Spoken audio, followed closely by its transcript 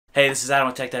Hey, this is Adam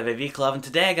with Tech.AV Club, and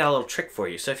today I got a little trick for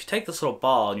you. So if you take this little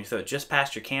ball and you throw it just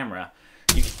past your camera,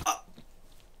 you can,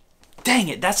 dang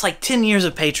it, that's like 10 years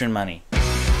of patron money.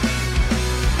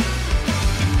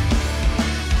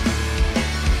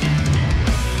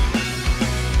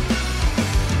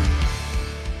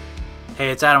 Hey,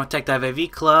 it's Adam with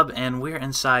Tech.AV Club, and we're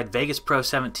inside Vegas Pro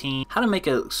 17. How to make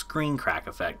a screen crack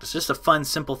effect. It's just a fun,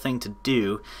 simple thing to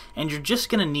do, and you're just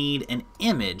going to need an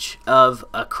image of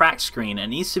a cracked screen. It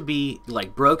needs to be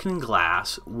like broken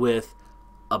glass with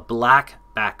a black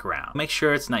background. Make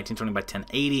sure it's 1920 by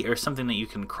 1080 or something that you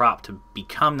can crop to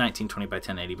become 1920 by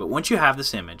 1080. But once you have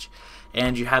this image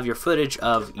and you have your footage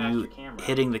of you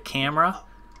hitting the camera,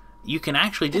 you can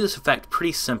actually do this effect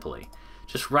pretty simply.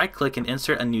 Just right click and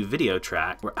insert a new video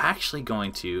track. We're actually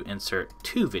going to insert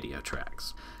 2 video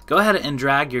tracks. Go ahead and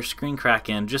drag your screen crack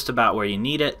in just about where you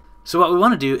need it. So what we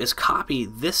want to do is copy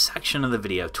this section of the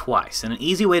video twice. And an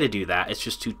easy way to do that is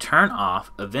just to turn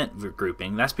off event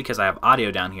grouping. That's because I have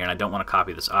audio down here and I don't want to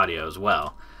copy this audio as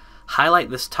well.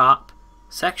 Highlight this top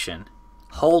section,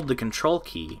 hold the control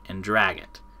key and drag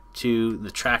it to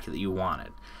the track that you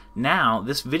wanted. Now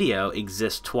this video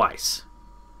exists twice.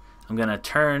 I'm going to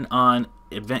turn on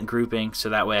event grouping so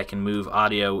that way I can move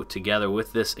audio together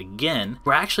with this again.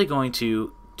 We're actually going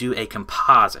to do a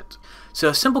composite. So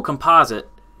a simple composite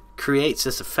creates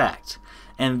this effect,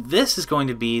 and this is going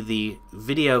to be the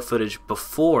video footage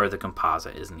before the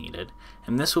composite is needed,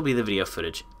 and this will be the video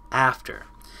footage after.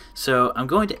 So I'm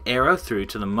going to arrow through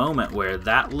to the moment where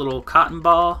that little cotton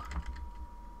ball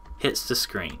hits the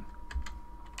screen.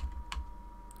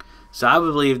 So I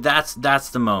would believe that's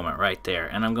the moment right there,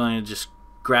 and I'm going to just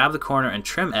grab the corner and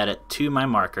trim edit to my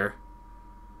marker.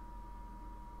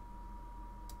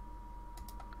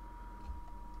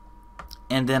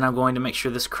 And then I'm going to make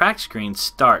sure this cracked screen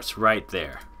starts right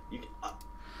there.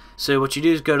 So what you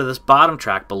do is go to this bottom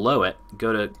track below it,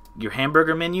 go to your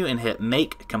hamburger menu and hit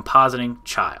Make Compositing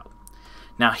Child.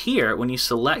 Now here, when you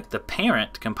select the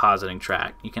parent compositing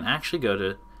track, you can actually go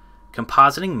to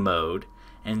Compositing Mode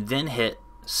and then hit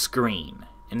Screen.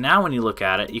 And now when you look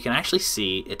at it, you can actually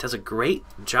see it does a great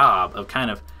job of kind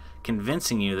of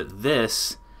convincing you that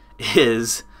this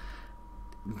is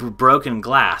broken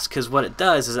glass, because what it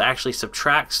does is it actually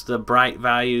subtracts the bright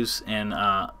values, and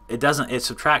it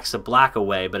subtracts the black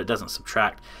away, but it doesn't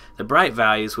subtract the bright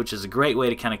values, which is a great way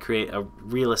to kind of create a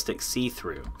realistic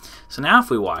see-through. So now if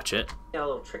we watch it, I got a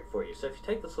little trick for you. So if you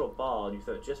take this little ball and you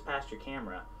throw it just past your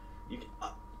camera, you can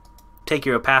take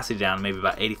your opacity down maybe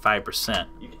about 85%.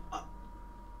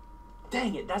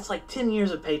 Dang it, that's like 10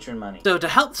 years of patron money. So to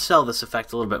help sell this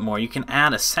effect a little bit more, you can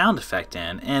add a sound effect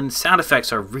in, and sound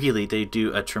effects are really, they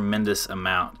do a tremendous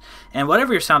amount. And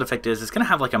whatever your sound effect is, it's going to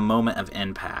have like a moment of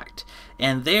impact.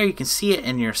 And there you can see it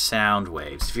in your sound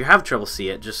waves. If you have trouble see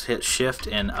it, just hit shift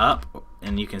and up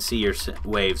and you can see your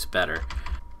waves better.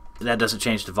 That doesn't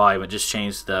change the volume, it just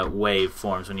changes the wave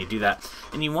forms when you do that.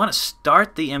 And you want to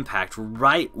start the impact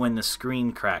right when the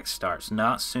screen crack starts,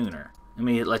 not sooner. Let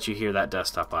me let you hear that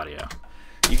desktop audio.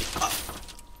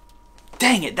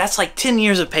 Dang it, that's like 10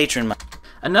 years of patron money.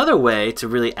 Another way to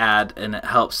really add and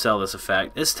help sell this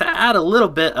effect is to add a little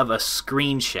bit of a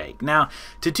screen shake. Now,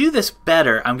 to do this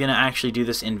better, I'm going to actually do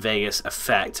this in Vegas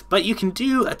Effect, but you can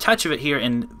do a touch of it here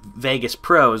in Vegas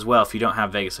Pro as well if you don't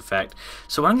have Vegas Effect.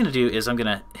 So what I'm going to do is I'm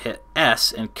going to hit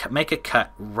S and make a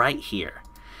cut right here.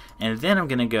 And then I'm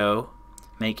going to go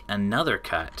make another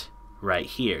cut right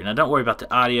here. Now don't worry about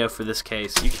the audio for this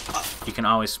case. You can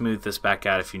always smooth this back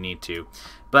out if you need to.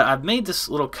 But I've made this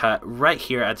little cut right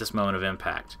here at this moment of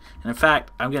impact. And in fact,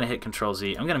 I'm going to hit Control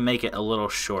Z. I'm going to make it a little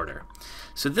shorter.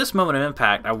 So this moment of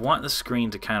impact, I want the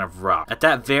screen to kind of rock. At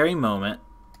that very moment,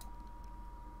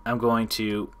 I'm going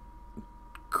to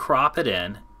crop it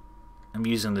in. I'm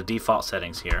using the default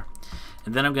settings here.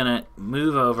 And then I'm going to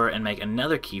move over and make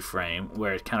another keyframe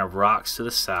where it kind of rocks to the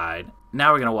side.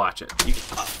 Now we're going to watch it.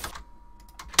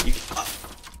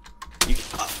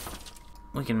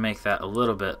 We can make that a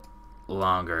little bit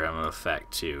longer of an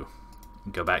effect too.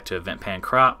 Go back to Event Pan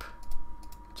Crop.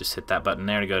 Just hit that button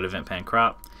there to go to Event Pan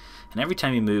Crop. And every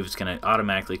time you move, it's going to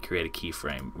automatically create a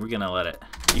keyframe. We're going to let it.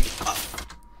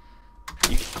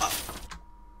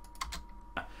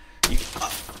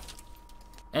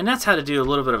 And that's how to do a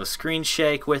little bit of a screen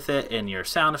shake with it in your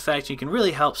sound effects. You can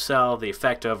really help sell the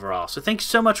effect overall. So thank you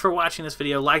so much for watching this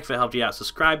video. Like if it helped you out.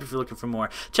 Subscribe if you're looking for more.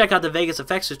 Check out the Vegas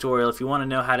Effects tutorial if you want to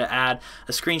know how to add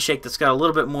a screen shake that's got a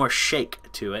little bit more shake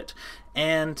to it.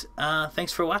 And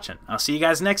thanks for watching. I'll see you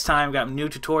guys next time. Got new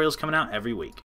tutorials coming out every week.